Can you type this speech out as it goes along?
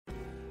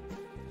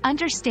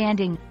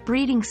Understanding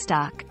Breeding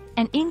Stock,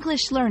 an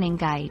English Learning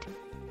Guide.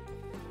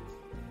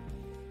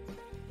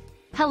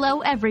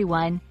 Hello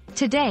everyone.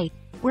 Today,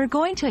 we're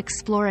going to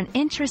explore an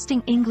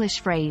interesting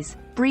English phrase,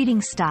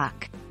 breeding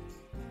stock.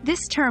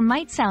 This term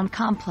might sound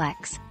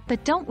complex,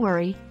 but don't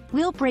worry,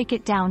 we'll break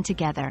it down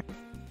together.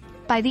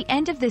 By the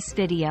end of this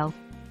video,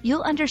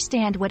 you'll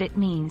understand what it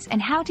means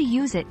and how to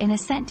use it in a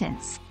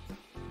sentence.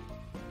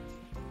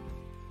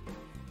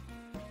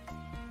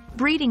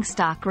 Breeding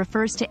stock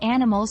refers to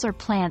animals or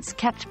plants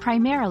kept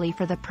primarily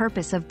for the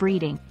purpose of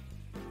breeding.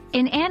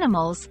 In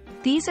animals,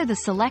 these are the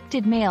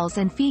selected males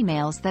and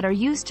females that are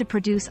used to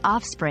produce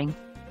offspring,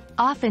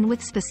 often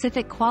with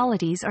specific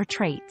qualities or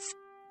traits.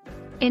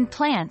 In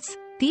plants,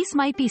 these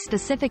might be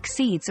specific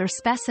seeds or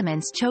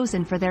specimens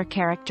chosen for their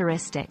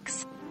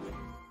characteristics.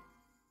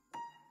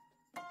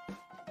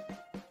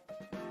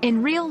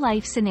 In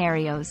real-life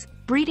scenarios,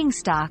 breeding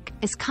stock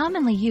is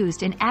commonly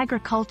used in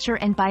agriculture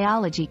and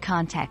biology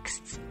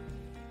contexts.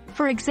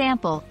 For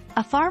example,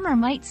 a farmer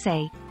might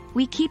say,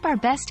 "We keep our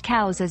best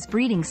cows as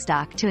breeding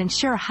stock to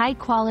ensure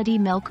high-quality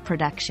milk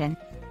production."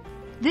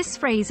 This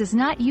phrase is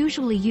not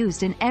usually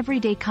used in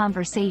everyday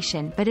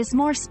conversation but is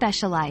more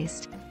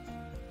specialized.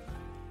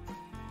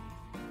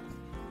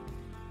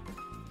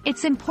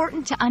 It's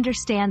important to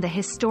understand the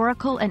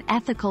historical and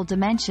ethical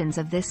dimensions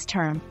of this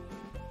term.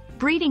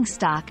 Breeding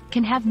stock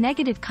can have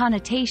negative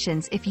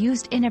connotations if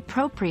used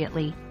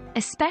inappropriately,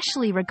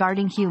 especially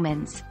regarding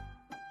humans.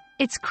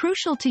 It's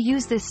crucial to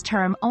use this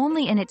term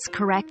only in its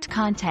correct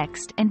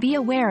context and be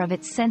aware of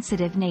its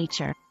sensitive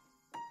nature.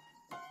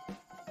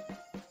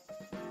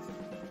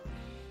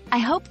 I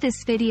hope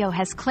this video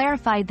has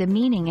clarified the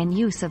meaning and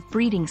use of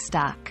breeding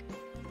stock.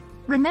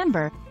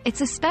 Remember,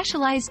 it's a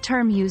specialized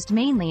term used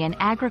mainly in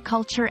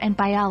agriculture and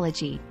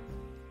biology.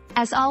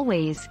 As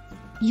always,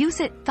 use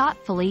it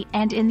thoughtfully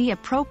and in the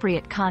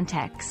appropriate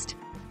context.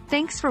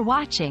 Thanks for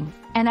watching,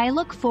 and I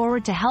look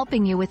forward to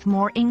helping you with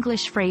more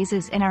English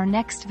phrases in our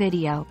next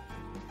video.